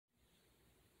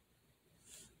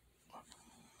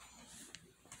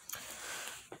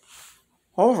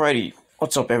Alrighty,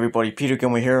 what's up everybody, Peter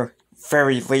Gilmore here,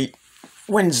 very late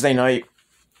Wednesday night,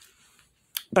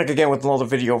 back again with another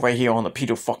video right here on the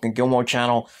Peter fucking Gilmore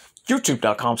channel,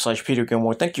 youtube.com/Peter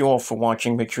Gilmore. Thank you all for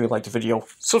watching, make sure you like the video,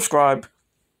 subscribe,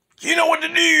 you know what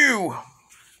to do!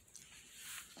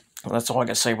 That's all I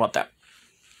gotta say about that.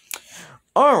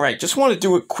 Alright, just want to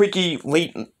do a quickie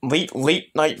late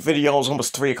night video. It's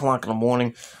almost 3 o'clock in the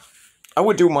morning. I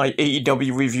would do my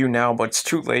AEW review now, but it's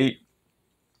too late.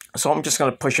 So I'm just going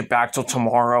to push it back till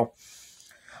tomorrow.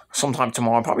 Sometime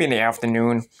tomorrow, probably in the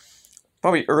afternoon.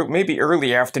 Probably maybe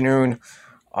early afternoon.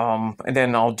 And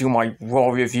then I'll do my Raw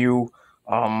review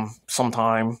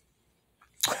sometime.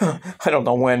 I don't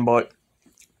know when, but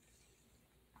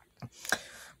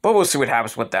we'll see what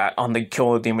happens with that on the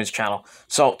Kill the Demons channel.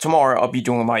 So tomorrow I'll be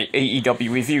doing my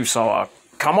AEW review, so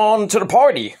come on to the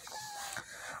party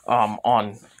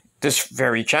on this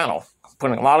very channel.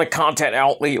 Putting a lot of content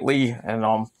out lately,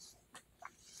 and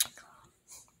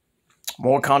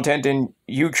more content than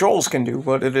you trolls can do,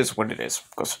 but it is what it is,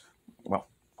 because, well,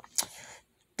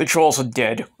 the trolls are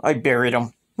dead. I buried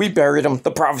them. We buried them. The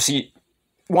prophecy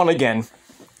won again,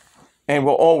 and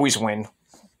will always win.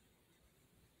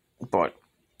 But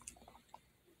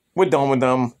we're done with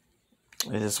them.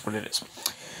 It is what it is.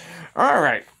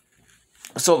 Alright.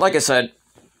 So, like I said,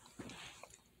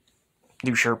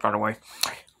 new shirt, by the way.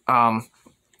 But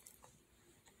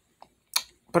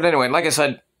anyway, like I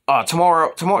said,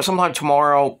 sometime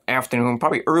tomorrow afternoon,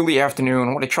 probably early afternoon.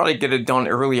 I'm going to try to get it done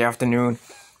early afternoon,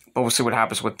 but we'll see what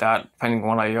happens with that, depending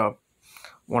on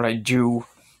what I do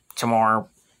tomorrow.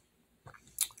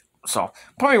 So,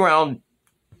 probably around,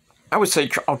 I would say,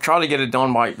 I'll try to get it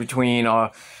done by between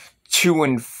 2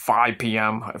 and 5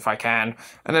 p.m. if I can.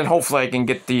 And then hopefully I can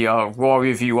get the Raw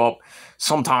review up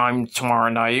sometime tomorrow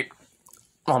night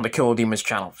on the Kill the Demons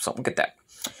channel. So we'll get that.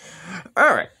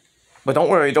 Alright. But don't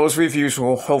worry, those reviews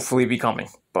will hopefully be coming.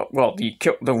 But, well,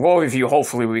 the Raw review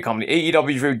hopefully will be coming. The AEW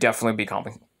review definitely be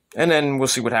coming. And then we'll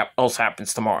see what else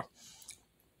happens tomorrow.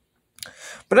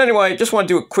 But anyway, just want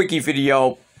to do a quickie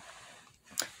video.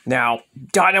 Now,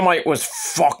 Dynamite was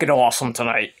fucking awesome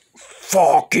tonight.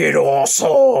 Fucking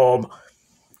awesome!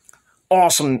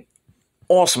 Awesome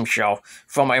show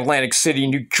from Atlantic City,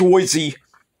 New Jersey.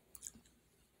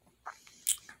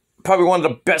 Probably one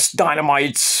of the best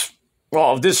Dynamites,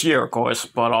 well, of this year, of course.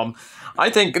 But I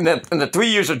think in the 3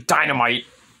 years of Dynamite,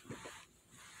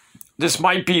 this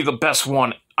might be the best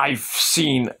one I've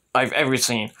ever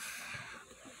seen.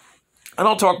 And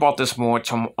I'll talk about this more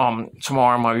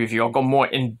tomorrow in my review. I'll go more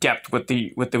in depth with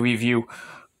the review.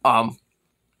 But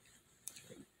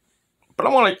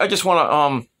I just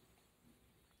want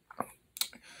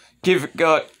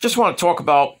to talk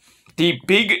about the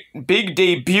big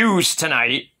debuts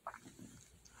tonight.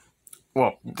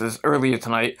 Well, this earlier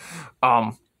tonight,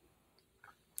 on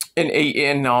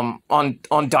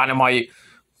Dynamite.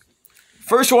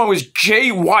 First one was Jay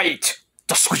White,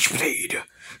 the Switchblade.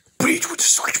 Bleed with the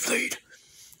Switchblade.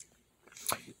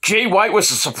 Jay White was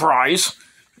a surprise.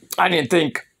 I didn't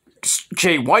think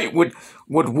Jay White would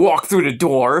walk through the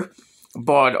door,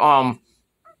 but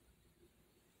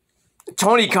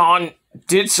Tony Khan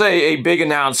did say a big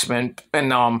announcement,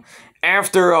 and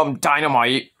after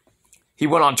Dynamite, he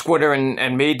went on Twitter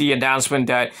and made the announcement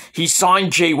that he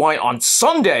signed Jay White on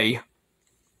Sunday,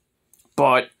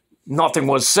 but nothing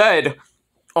was said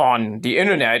on the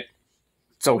internet,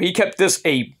 so he kept this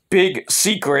a big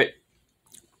secret.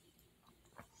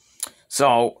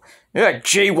 So, yeah,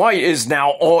 Jay White is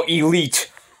now All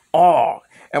Elite.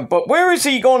 But where is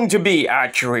he going to be,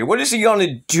 actually? What is he going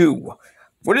to do?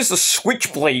 What is the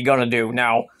Switchblade going to do?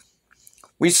 Now,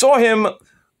 we saw him,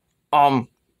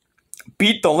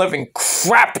 beat the living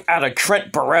crap out of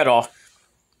Trent Beretta,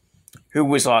 who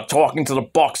was talking to the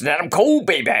Bucks and Adam Cole,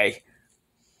 baby.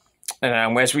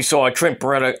 And as we saw, Trent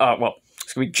Beretta,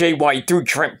 Jay White threw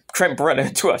Trent Beretta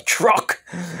into a truck,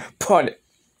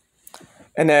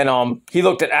 and then he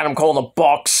looked at Adam Cole and the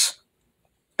Bucks.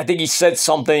 I think he said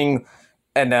something,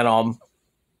 and then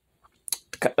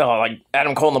like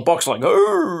Adam Cole and the Bucks were like,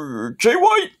 "Oh, Jay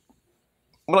White,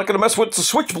 we're not gonna mess with the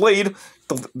Switchblade."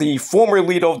 The former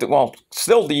leader of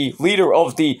still the leader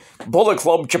of the Bullet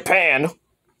Club Japan.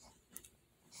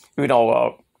 You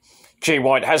know, Jay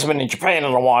White hasn't been in Japan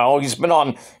in a while. He's been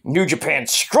on New Japan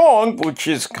Strong, which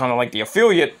is kind of like the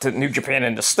affiliate to New Japan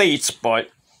in the States,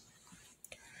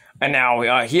 and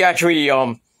now he actually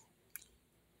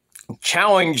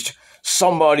challenged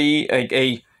somebody,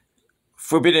 a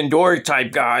Forbidden Door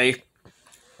type guy,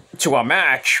 to a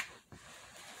match.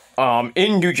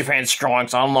 In New Japan Strong,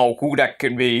 so I don't know who that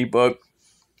could be, but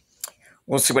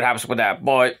we'll see what happens with that.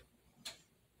 But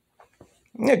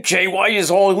Yeah, Jay White is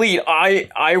All Elite.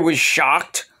 I was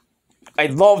shocked. I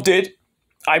loved it.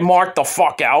 I marked the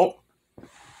fuck out.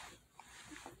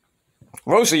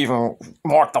 Rosie even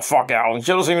marked the fuck out.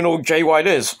 She doesn't even know who Jay White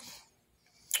is.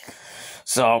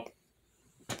 So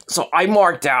I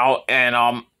marked out,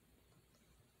 and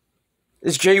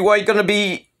is Jay White gonna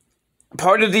be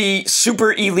part of the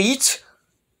Super Elite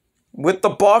with the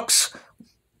Bucks?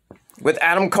 With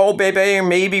Adam Cole, baby, and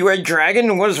maybe Red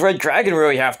Dragon? What does Red Dragon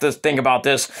really have to think about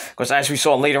this? Because as we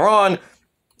saw later on,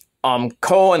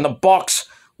 Cole and the Bucks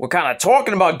were kind of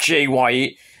talking about Jay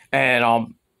White, and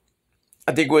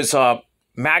I think it was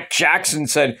Mac Jackson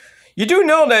said, "You do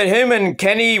know that him and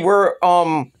Kenny were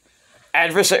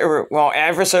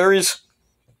adversaries,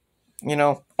 you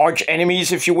know, arch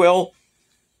enemies, if you will."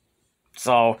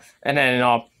 So, and then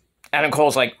Adam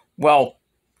Cole's like, "Well,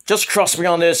 just trust me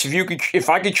on this. If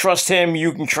I could trust him,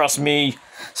 you can trust me."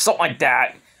 Something like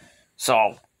that.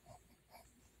 So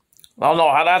I don't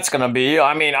know how that's gonna be.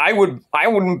 I mean, I would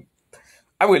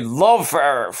love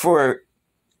for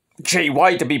Jay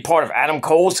White to be part of Adam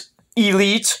Cole's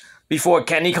Elite before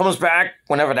Kenny comes back,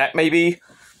 whenever that may be.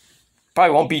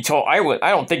 Probably won't be till I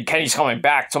don't think Kenny's coming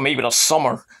back till maybe the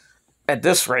summer at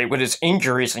this rate with his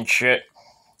injuries and shit.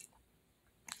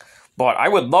 But I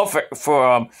would love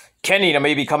for Kenny to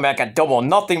maybe come back at Double or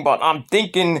Nothing, but I'm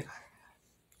thinking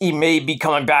he may be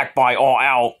coming back by All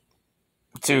Out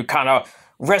to kind of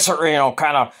wrestle,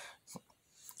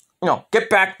 get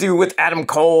back through with Adam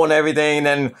Cole and everything. And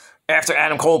then after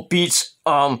Adam Cole beats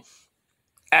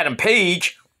Adam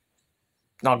Page,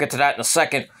 and I'll get to that in a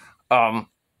second,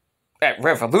 at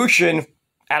Revolution,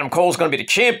 Adam Cole's going to be the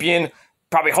champion,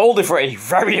 probably hold it for a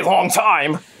very long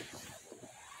time.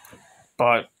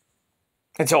 But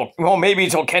maybe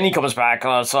until Kenny comes back,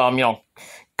 because,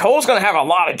 Cole's going to have a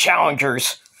lot of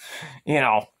challengers,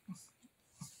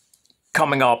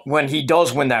 coming up when he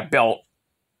does win that belt.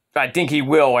 I think he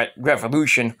will at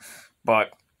Revolution,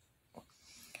 but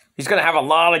he's going to have a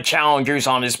lot of challengers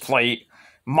on his plate.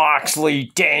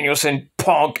 Moxley, Danielson,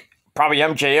 Punk, probably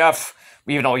MJF,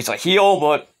 even though he's a heel,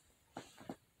 but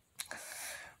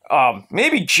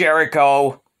maybe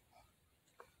Jericho.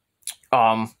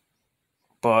 Can't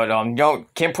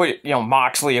put,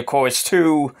 Moxley, of course,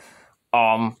 too.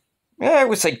 I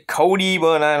would say Cody,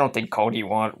 but I don't think Cody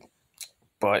won.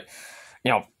 But,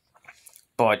 yeah.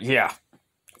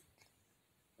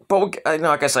 But,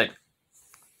 like I said,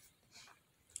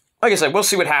 we'll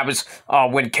see what happens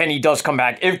when Kenny does come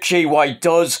back. If Jay White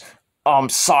does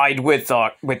side with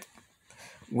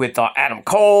Adam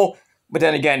Cole, but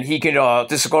then again, he can.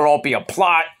 This is going to all be a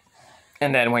plot.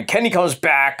 And then when Kenny comes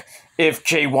back, if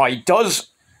Jay White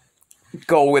does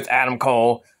go with Adam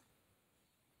Cole,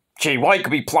 Jay White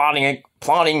could be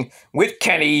plotting with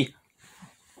Kenny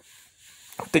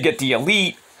to get the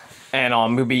Elite,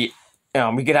 and we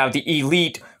could have the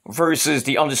Elite versus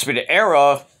the Undisputed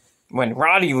Era when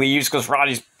Roddy leaves, because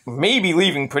Roddy's maybe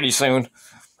leaving pretty soon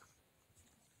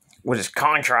with his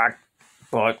contract.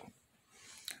 But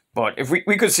if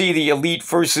we could see the Elite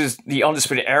versus the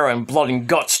Undisputed Era in Blood and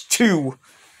Guts 2,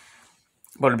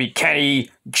 but it'd be Kenny,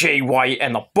 Jay White,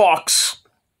 and the Bucks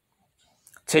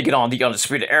taking on the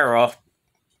Undisputed Era.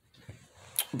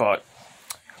 But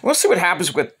we'll see what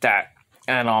happens with that.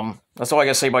 And that's all I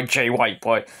gotta say about Jay White.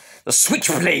 But the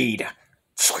Switchblade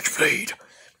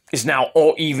is now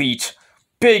All Elite.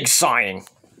 Big signing.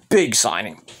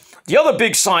 The other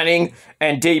big signing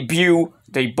and debut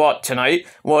tonight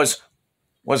was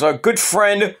our good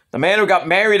friend, the man who got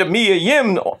married to Mia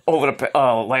Yim over the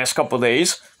last couple of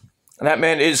days. And that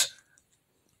man is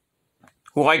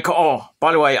who I call... Oh,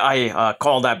 by the way, I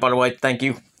called that, by the way. Thank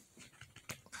you.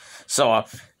 So,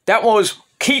 that was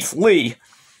Keith Lee.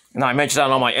 And I mentioned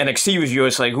that on my NXT review.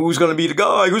 It's like, who's going to be the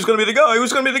guy? Who's going to be the guy?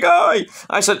 Who's going to be the guy?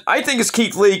 I said, I think it's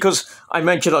Keith Lee, because I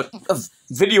mentioned a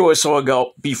video or so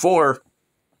ago before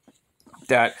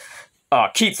that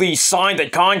Keith Lee signed a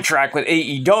contract with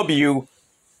AEW,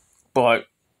 but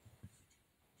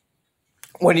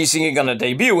when is he going to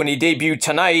debut? When he debuted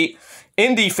tonight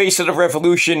in the Face of the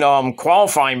Revolution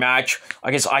qualifying match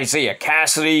against Isaiah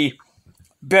Cassidy.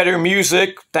 Better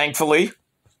music, thankfully.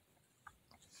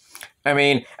 I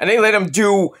mean, and they let him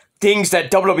do things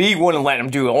that WWE wouldn't let him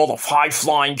do. All the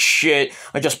high-flying shit.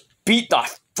 And just beat the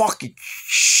fucking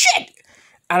shit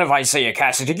out of Isaiah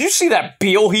Cassidy. Did you see that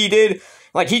Beal he did?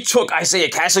 Like, he took Isaiah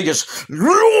Cassidy, just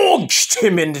launched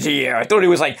him into the air. I thought he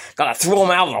was, like, gonna throw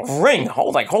him out of the ring.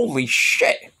 Holy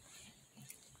shit.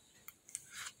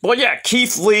 But yeah,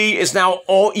 Keith Lee is now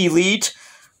All Elite.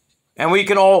 And we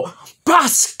can all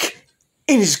bask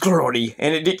in his glory.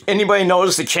 And anybody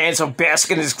notice the chance of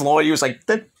basking in his glory? He was like...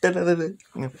 Da, da, da, da, da.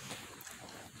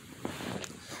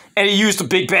 And he used the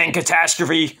Big Bang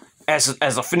Catastrophe as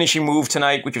a finishing move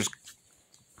tonight, which was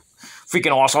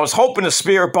freaking awesome. I was hoping a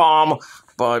Spirit Bomb,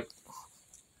 but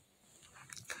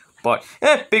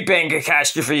Big Bang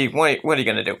Catastrophe, what are you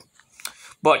going to do?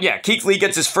 But yeah, Keith Lee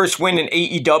gets his first win in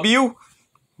AEW.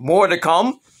 More to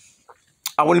come.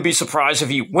 I wouldn't be surprised if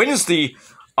he wins the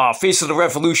Face of the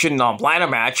Revolution ladder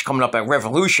match coming up at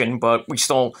Revolution, but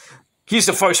he's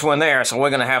the first one there, so we're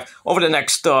going to have, over the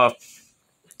next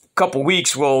couple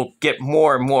weeks, we'll get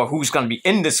more and more who's going to be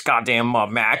in this goddamn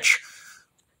match.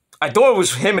 I thought it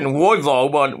was him and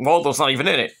Wardlow, but Wardlow's not even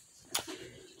in it.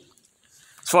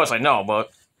 As far as I know,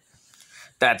 but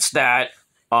that's that.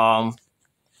 Other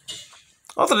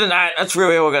than that, that's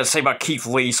really all we're going to say about Keith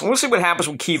Lee. So we'll see what happens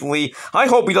with Keith Lee. I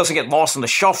hope he doesn't get lost in the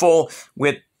shuffle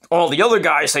with all the other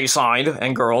guys they signed,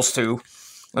 and girls too.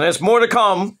 And there's more to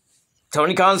come.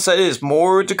 Tony Khan said there's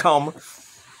more to come.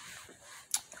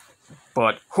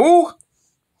 But who?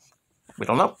 We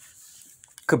don't know.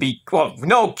 Could be, well, we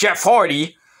know Jeff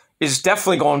Hardy is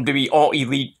definitely going to be All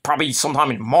Elite probably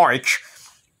sometime in March.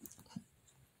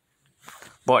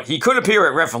 But he could appear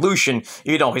at Revolution,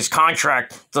 his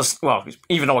contract,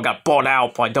 even though it got bought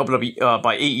out by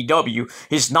by AEW,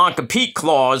 his non-compete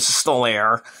clause is still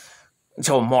there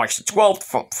until March the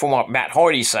 12th, from what Matt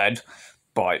Hardy said.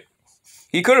 But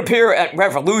he could appear at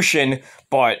Revolution,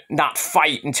 but not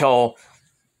fight until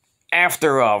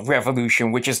after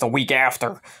Revolution, which is the week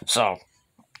after. So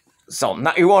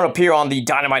he won't appear on the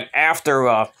Dynamite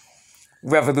after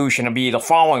Revolution. It'll be the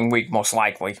following week, most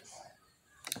likely.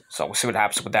 So we'll see what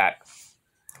happens with that.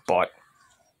 But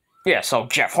yeah, so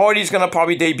Jeff Hardy's gonna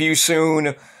probably debut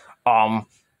soon. Yeah,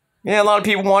 a lot of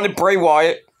people wanted Bray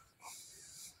Wyatt.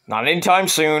 Not anytime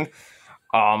soon.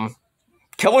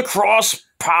 Killer Cross,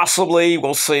 possibly,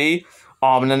 we'll see.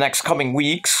 In the next coming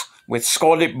weeks with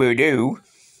Scarlett Bordeaux.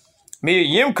 Mia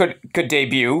Yim could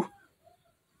debut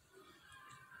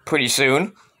pretty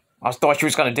soon. I thought she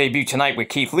was gonna debut tonight with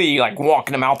Keith Lee, like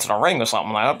walking him out to the ring or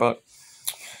something like that, but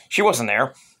she wasn't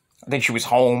there. I think she was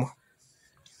home.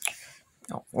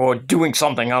 Or doing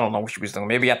something. I don't know what she was doing.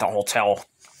 Maybe at the hotel.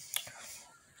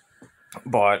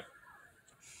 But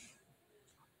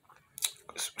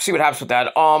see what happens with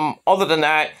that. Other than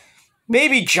that,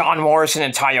 maybe John Morrison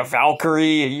and Taya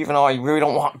Valkyrie, even though I really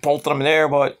don't want both of them there,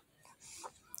 but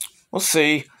we'll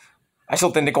see. I still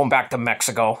think they're going back to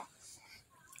Mexico.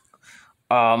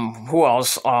 Who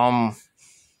else?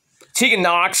 Tegan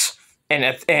Nox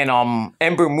and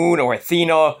Ember Moon or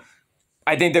Athena.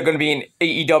 I think they're going to be in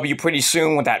AEW pretty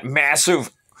soon with that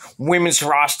massive women's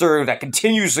roster that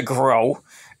continues to grow,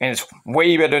 and it's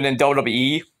way better than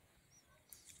WWE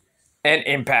and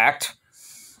Impact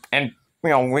and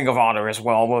Ring of Honor as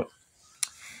well. But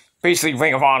basically,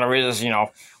 Ring of Honor is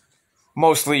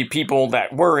mostly people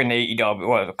that were in AEW,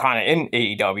 well, kind of in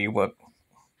AEW,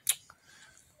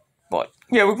 but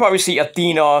yeah, we'll probably see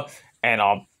Athena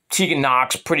and Tegan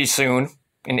Nox pretty soon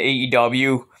in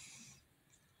AEW.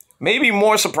 Maybe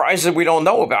more surprises we don't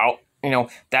know about.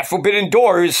 That Forbidden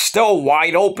Door is still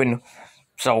wide open.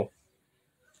 So,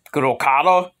 good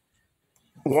Okada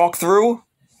walk through.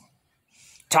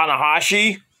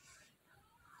 Tanahashi.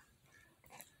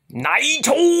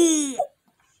 Naito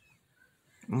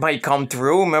might come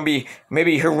through. Maybe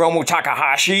Hiromu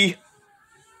Takahashi.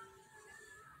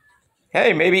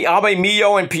 Hey, maybe Abe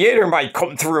Mio and Pieter might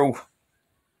come through.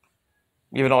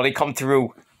 Even though they come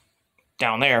through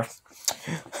down there.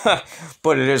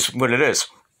 But it is what it is.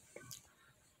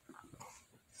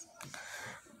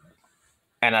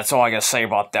 And that's all I gotta say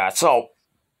about that. So,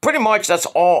 pretty much that's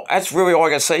all. That's really all I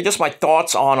gotta say. Just my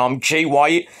thoughts on Jay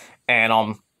White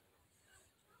and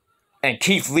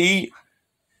Keith Lee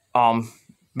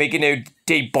making their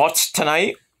debuts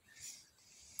tonight.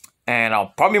 And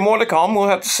probably more to come. We'll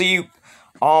have to see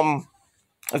if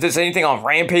there's anything on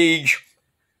Rampage.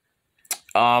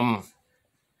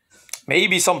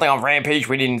 Maybe something on Rampage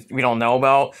we don't know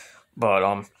about.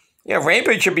 But yeah,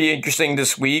 Rampage should be interesting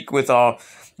this week with the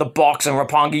Bucks and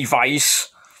Roppongi Vice,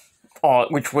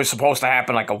 which was supposed to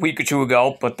happen like a week or two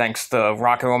ago, but thanks to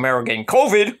Rocky Romero getting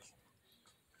COVID,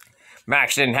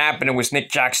 match didn't happen. It was Nick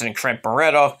Jackson and Trent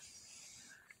Beretta.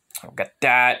 I'll get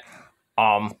that.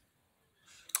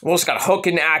 We also got Hook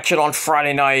in action on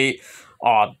Friday night.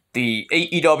 The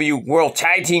AEW World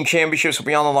Tag Team Championships will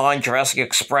be on the line. Jurassic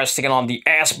Express taking on the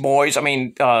Ass Boys.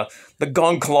 The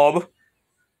Gun Club.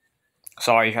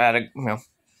 Sorry, I had a,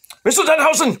 Mr.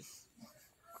 Denhausen!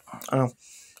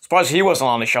 Surprised he wasn't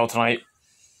on the show tonight.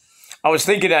 I was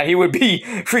thinking that he would be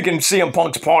freaking CM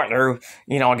Punk's partner,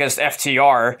 against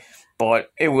FTR.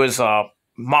 But it was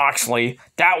Moxley.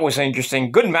 That was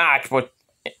interesting. Good match, but,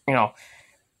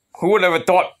 Who would have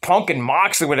thought Punk and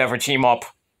Moxley would ever team up?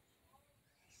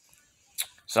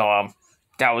 So,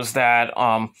 that was that.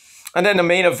 And then the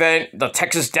main event, the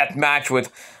Texas Death Match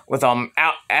with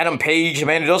Adam Page.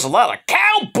 Man, he does a lot of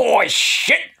cowboy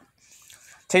shit.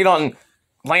 Taking on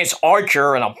Lance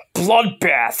Archer in a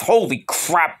bloodbath. Holy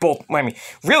crap!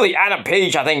 Really, Adam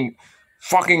Page, I think,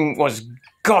 fucking was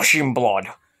gushing blood.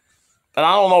 And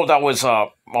I don't know if that was a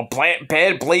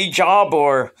bad blade job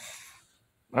or,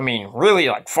 really,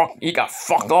 like, he got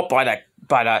fucked up by that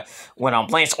when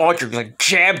Lance Archer like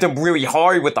jabbed him really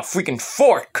hard with a freaking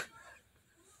fork.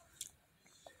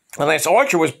 And Lance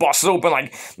Archer was busted open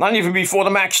like not even before the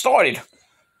match started.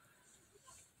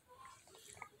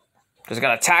 Because he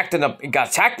got attacked in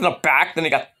the back, then he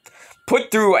got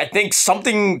put through, I think,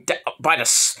 something by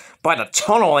the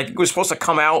tunnel, like he was supposed to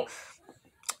come out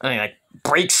and like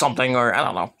break something, or I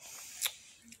don't know.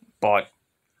 But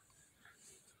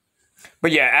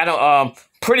yeah, Adam,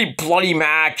 pretty bloody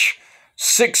match.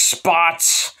 6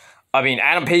 spots.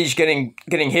 Adam Page getting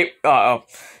hit,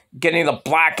 getting the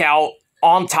blackout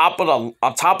on top of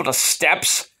the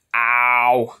steps.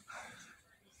 Ow.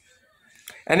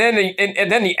 And then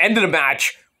the end of the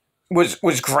match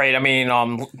was great.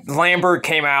 Lambert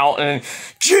came out and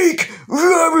Jake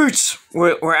Roberts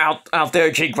were out there.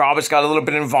 Jake Roberts got a little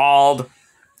bit involved.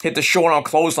 Hit the short on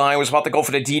clothesline. Was about to go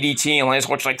for the DDT, and Lance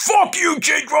Archer's like, "Fuck you,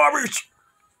 Jake Roberts."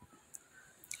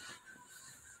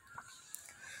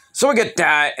 So we get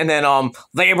that, and then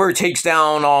Lambert takes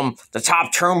down the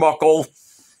top turnbuckle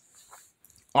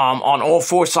on all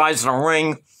 4 sides of the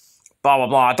ring. Blah blah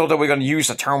blah. I thought they were gonna use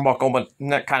the turnbuckle, but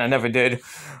that kind of never did.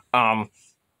 And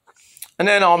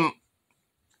then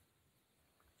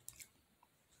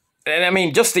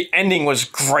just the ending was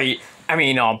great.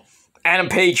 Adam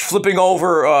Page flipping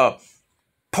over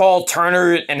Paul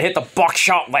Turner and hit the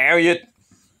buckshot lariat.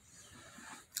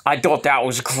 I thought that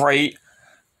was great.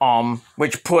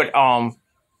 Which put then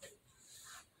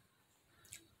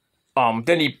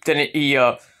he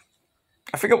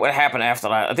I forget what happened after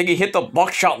that. I think he hit the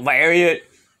buckshot lariat,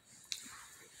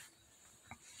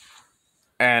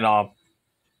 and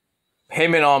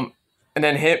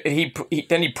then he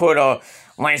put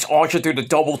Lance Archer through the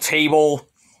double table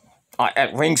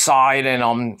at ringside,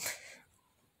 and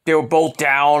they were both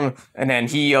down, and then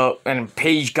and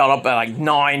Page got up at like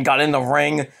 9, got in the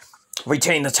ring,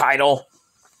 retained the title.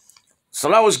 So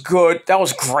that was good. That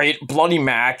was great. Bloody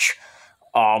match.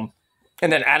 And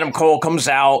then Adam Cole comes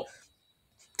out,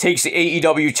 takes the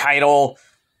AEW title,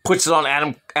 puts it on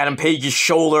Adam Page's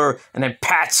shoulder, and then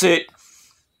pats it.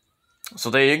 So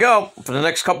there you go. For the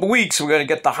next couple weeks, we're going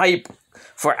to get the hype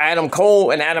for Adam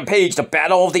Cole and Adam Page, the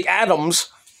Battle of the Atoms,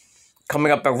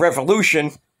 coming up at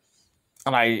Revolution.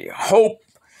 And I hope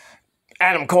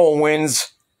Adam Cole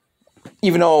wins,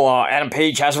 even though Adam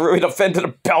Page hasn't really defended a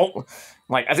belt.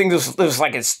 Like, I think this is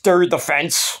like his 3rd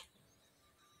defense.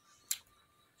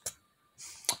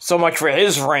 So much for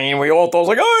his reign. We all thought,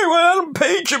 like, oh, Adam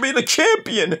Page should be the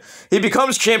champion. He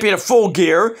becomes champion of Full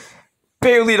Gear.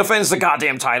 Barely defends the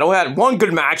goddamn title. Had one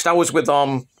good match. That was with,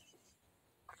 what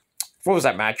was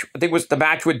that match? I think it was the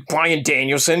match with Bryan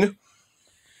Danielson.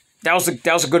 That was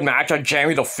a good match on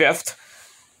January the 5th.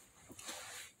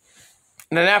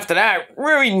 And then after that,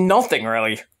 really nothing,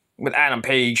 really, with Adam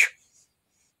Page.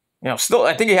 Still,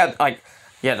 I think he had, like,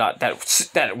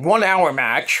 that 1 hour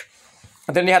match.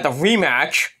 And then he had the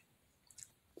rematch,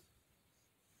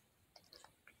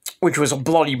 which was a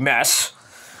bloody mess.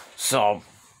 So,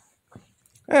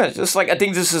 yeah, it's just like, I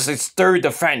think this is his 3rd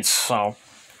defense. So,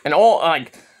 and all,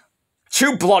 like,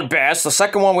 2 bloodbaths. The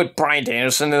second one with Bryan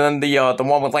Danielson, and then the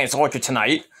one with Lance Archer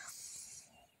tonight.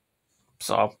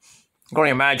 So, I'm going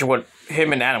to imagine what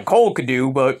him and Adam Cole could do,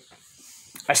 but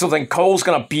I still think Cole's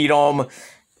going to beat him.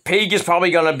 Page is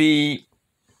probably going to be,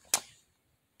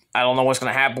 I don't know what's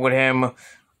going to happen with him.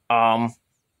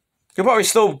 He'll probably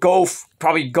still go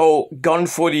gun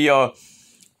for the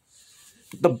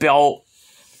belt.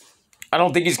 I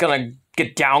don't think he's going to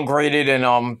get downgraded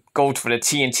and go for the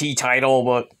TNT title,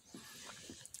 but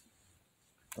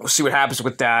we'll see what happens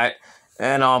with that.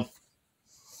 And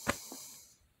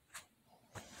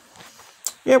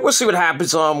yeah, we'll see what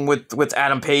happens with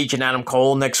Adam Page and Adam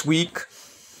Cole next week.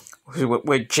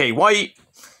 With Jay White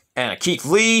and Keith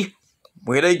Lee,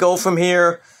 where they go from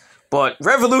here. But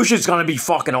Revolution's going to be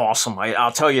fucking awesome.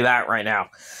 I'll tell you that right now.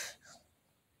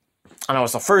 I know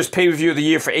it's the first pay-per-view of the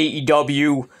year for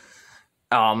AEW.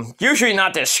 Usually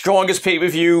not their strongest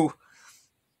pay-per-view.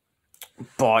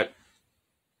 But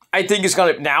I think it's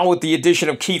going to, now with the addition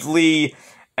of Keith Lee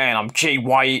and Jay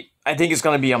White, I think it's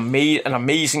going to be an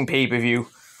amazing pay-per-view.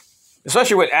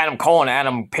 Especially with Adam Cole and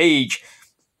Adam Page.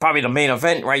 Probably the main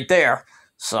event right there.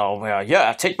 So,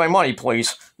 yeah, take my money,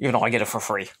 please. Even though I get it for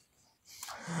free.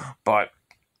 But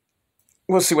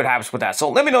we'll see what happens with that. So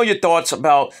let me know your thoughts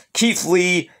about Keith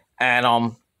Lee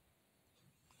and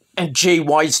Jay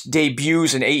White's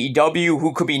debuts in AEW.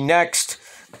 Who could be next?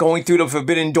 Going through the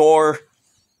Forbidden Door.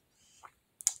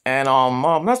 And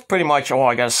that's pretty much all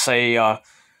I gotta say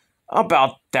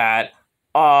about that.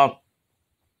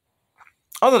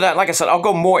 Other than that, like I said, I'll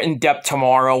go more in-depth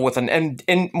tomorrow with an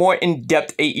more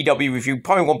in-depth AEW review.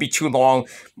 Probably won't be too long.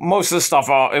 Most of the stuff,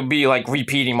 it'll be like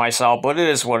repeating myself, but it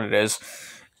is what it is.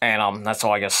 And that's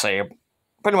all I gotta say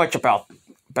pretty much about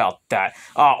that.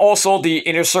 Also, the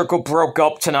Inner Circle broke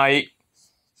up tonight.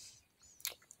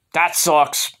 That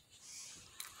sucks.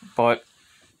 But,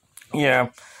 yeah,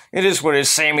 it is what it is.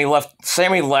 Sammy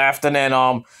left, and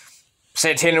then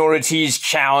Santana Ortiz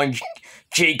challenged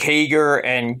Jake Hager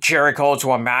and Jericho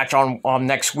to a match on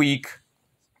next week.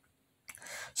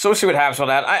 So we'll see what happens with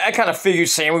that. I kind of figured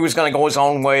Sammy was going to go his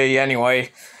own way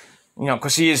anyway. You know,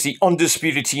 because he is the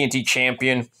undisputed TNT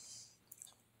champion.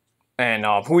 And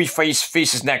who he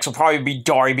faces next will probably be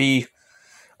Darby.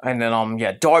 And then,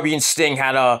 yeah, Darby and Sting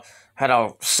had a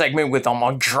segment with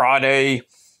Andrade.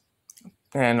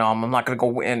 And I'm not going to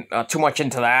go in too much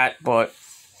into that, but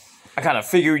I kind of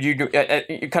figured you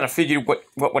kind of figured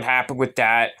what would happen with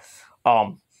that.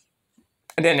 And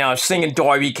then Sting and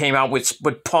Darby came out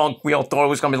with Punk. We all thought it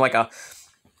was going to be like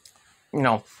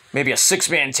maybe a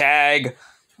 6-man tag,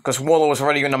 because Wardlow was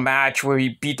already in the match where he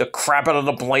beat the crap out of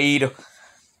the Blade.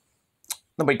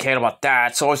 Nobody cared about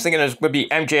that. So I was thinking it would be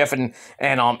MJF and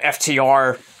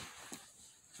FTR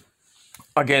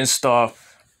against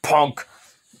Punk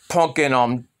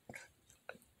and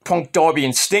Punk, Darby,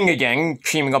 and Sting again,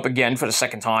 teaming up again for the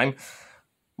second time.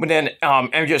 But then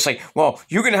MJF's like, well,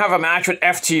 you can have a match with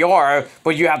FTR,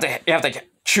 but you have to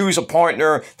choose a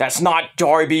partner that's not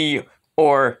Darby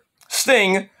or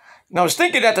Sting. And I was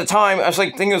thinking at the time,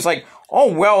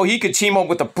 oh, well, he could team up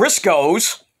with the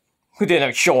Briscoes, who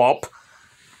didn't show up.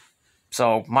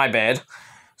 So, my bad.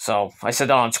 So, I said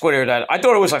that on Twitter that I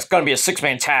thought it was going to be a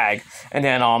 6-man tag. And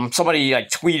then somebody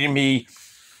tweeted me,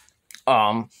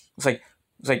 it's like,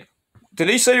 did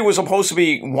they say it was supposed to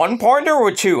be one partner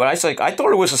or two? And I was like, I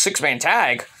thought it was a 6-man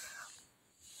tag.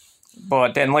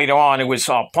 But then later on, it was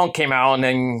Punk came out, and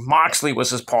then Moxley was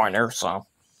his partner. So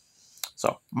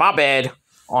my bad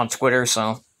on Twitter.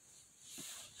 So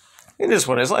it is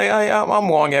what it is. I'm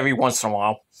wrong every once in a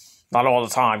while, not all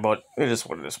the time, but it is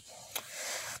what it is.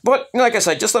 But like I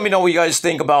said, just let me know what you guys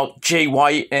think about Jay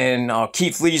White and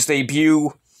Keith Lee's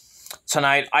debut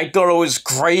tonight. I thought it was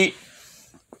great.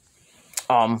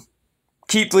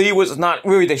 Keith Lee was not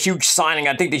really the huge signing.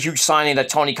 I think the huge signing that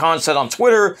Tony Khan said on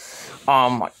Twitter,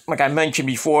 like I mentioned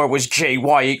before, was Jay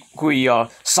White, who he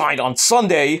signed on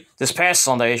Sunday, this past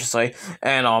Sunday, I should say,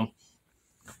 and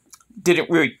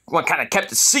didn't really, kind of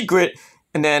kept it secret.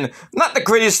 And then, not the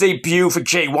greatest debut for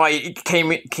Jay White. He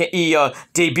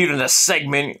debuted in a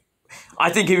segment. I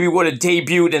think if he would have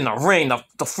debuted in the ring, the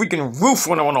freaking roof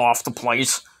would have went off the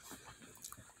place.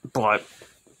 But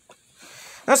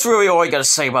that's really all I got to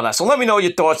say about that. So let me know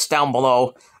your thoughts down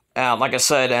below. Like I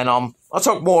said, and I'll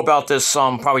talk more about this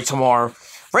probably tomorrow,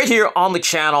 right here on the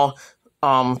channel.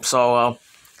 So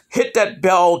hit that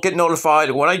bell, get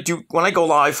notified when I go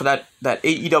live for that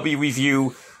AEW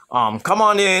review. Come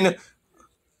on in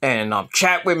and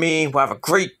chat with me. We'll have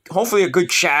hopefully a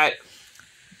good chat.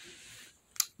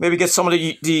 Maybe get some of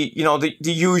the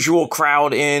usual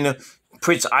crowd in.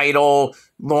 Prince Idol,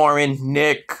 Lauren,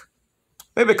 Nick,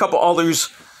 maybe a couple others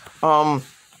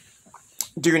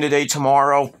during the day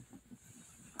tomorrow.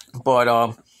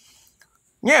 But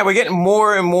yeah, we're getting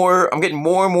more and more. I'm getting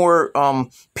more and more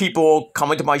people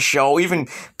coming to my show. Even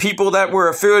people that were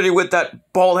affiliated with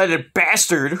that bald-headed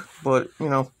bastard. But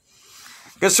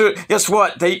guess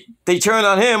what? They turned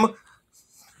on him.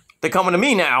 They're coming to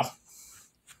me now.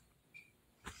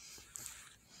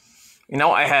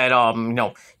 I had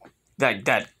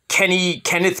that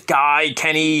Kenneth guy,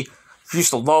 Kenny, used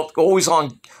to love, always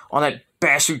on that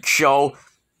bastard show,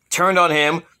 turned on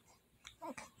him,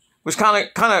 was kind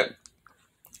of,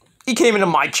 he came into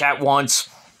my chat once,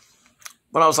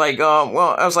 but I was like,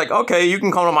 okay, you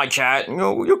can come to my chat,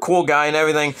 you're a cool guy and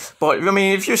everything, but,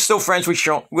 if you're still friends with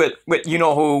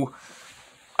who,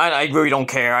 I really don't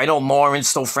care. I know Lauren's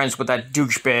still friends with that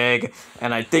douchebag,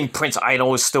 and I think Prince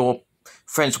Idol is still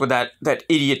friends with that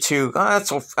idiot too.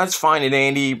 That's fine and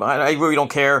Andy, but I really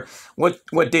don't care what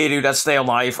they do. That's their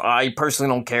life. I personally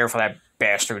don't care for that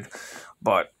bastard.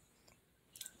 But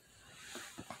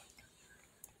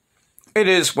it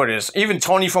is what it is. Even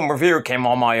Tony from Revere came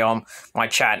on my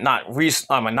chat. Not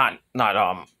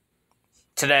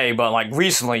today, but like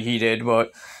recently he did.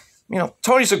 But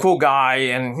Tony's a cool guy,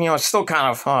 and still kind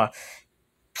of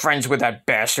friends with that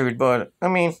bastard. But I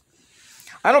mean,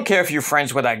 I don't care if you're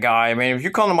friends with that guy. I mean, if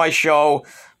you come to my show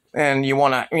and you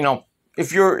want to,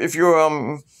 if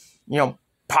you're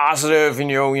positive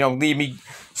and leave me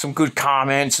some good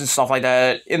comments and stuff like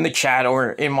that in the chat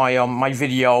or in my my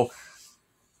video,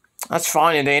 that's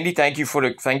fine. And Andy, thank you for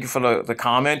the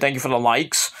comment, thank you for the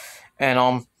likes,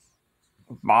 and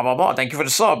blah blah blah. Thank you for the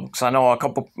sub, because I know a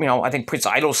couple, I think Prince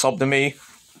Idol subbed to me,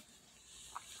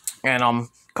 and a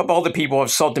couple other people have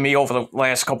subbed to me over the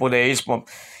last couple of days. But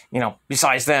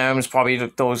besides them, it's probably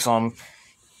those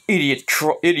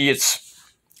idiots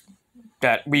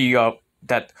that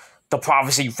that the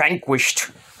prophecy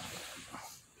vanquished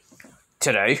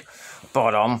today.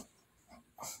 But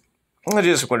it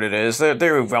is what it is.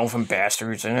 They're irrelevant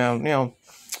bastards, and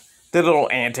their little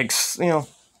antics. It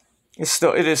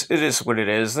is what it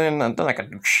is. They're not gonna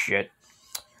do shit.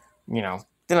 They're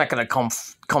not gonna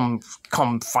come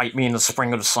fight me in the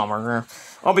spring or the summer.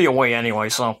 I'll be away anyway,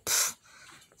 so.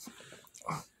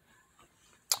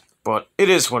 But it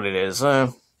is what it is.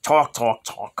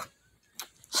 Talk.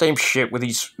 Same shit with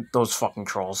those fucking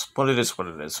trolls. But it is what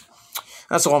it is.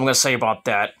 That's all I'm gonna say about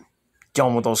that.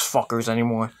 Done with those fuckers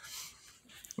anymore.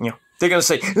 They're gonna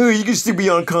say, "Oh, you can still be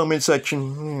on the comment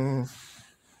section."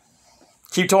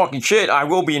 Keep talking shit. I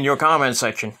will be in your comment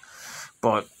section,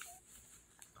 but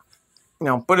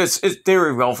but they're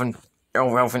irrelevant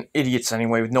idiots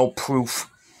anyway with no proof.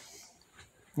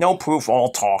 No proof,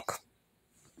 all talk.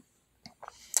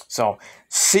 So,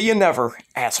 see you never,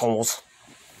 assholes.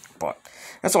 But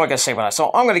that's all I gotta say about that.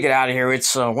 So I'm gonna get out of here.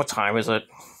 It's what time is it?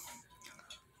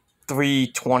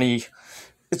 3:20.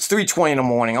 It's 3:20 in the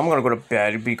morning. I'm gonna go to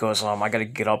bed because I gotta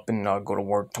get up and go to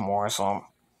work tomorrow. So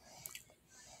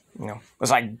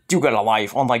because I do got a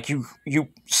life. Unlike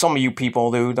some of you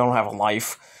people don't have a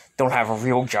life, don't have a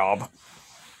real job.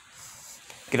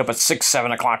 Get up at 6,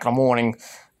 7 o'clock in the morning,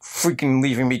 freaking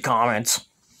leaving me comments.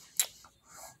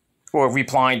 Or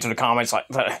replying to the comments like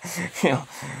that.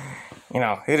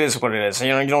 It is what it is.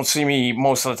 You don't see me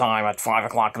most of the time at 5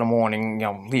 o'clock in the morning,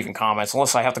 leaving comments,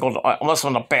 unless I have to go unless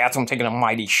I'm in the bathroom taking a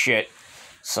mighty shit.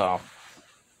 So,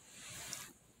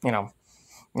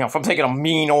 if I'm taking a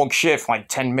mean old shit for like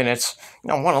 10 minutes,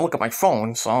 I want to look at my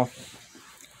phone, so.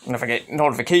 And if I get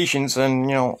notifications, then,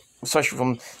 especially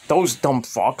from those dumb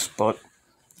fucks, but.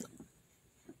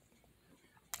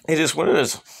 It is what it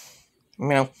is.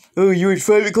 Oh, you're at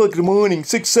 5 o'clock in the morning,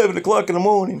 6, 7 o'clock in the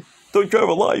morning. Don't you have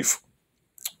a life?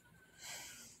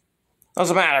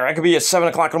 Doesn't matter. I could be at 7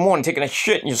 o'clock in the morning taking a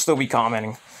shit and you'll still be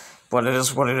commenting. But it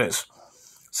is what it is.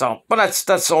 So, but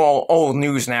that's all old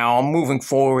news now. I'm moving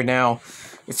forward now.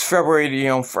 It's February,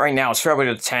 right now it's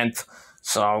February the 10th.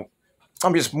 So,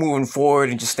 I'm just moving forward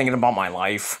and just thinking about my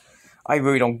life. I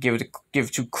really don't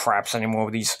give two craps anymore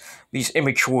with these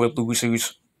immature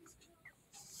losers.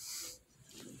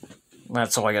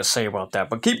 That's all I gotta say about that.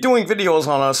 But keep doing videos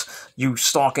on us, you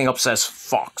stalking obsessed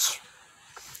fucks.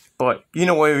 But you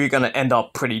know where you're gonna end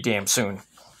up pretty damn soon.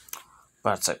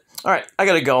 But that's it. Alright, I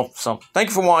gotta go. So thank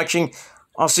you for watching.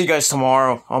 I'll see you guys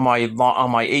tomorrow on my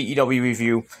AEW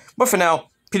review. But for now,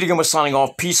 Peter Gilmer signing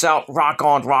off. Peace out. Rock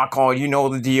on, rock hard. You know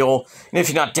the deal. And if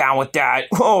you're not down with that,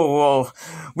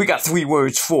 we got 3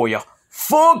 words for you.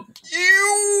 Fuck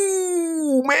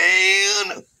you,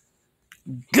 man.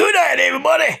 Good night,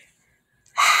 everybody.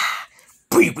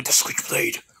 Breathe with the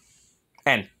switchblade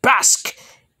and bask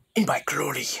in my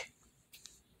glory.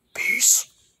 Peace.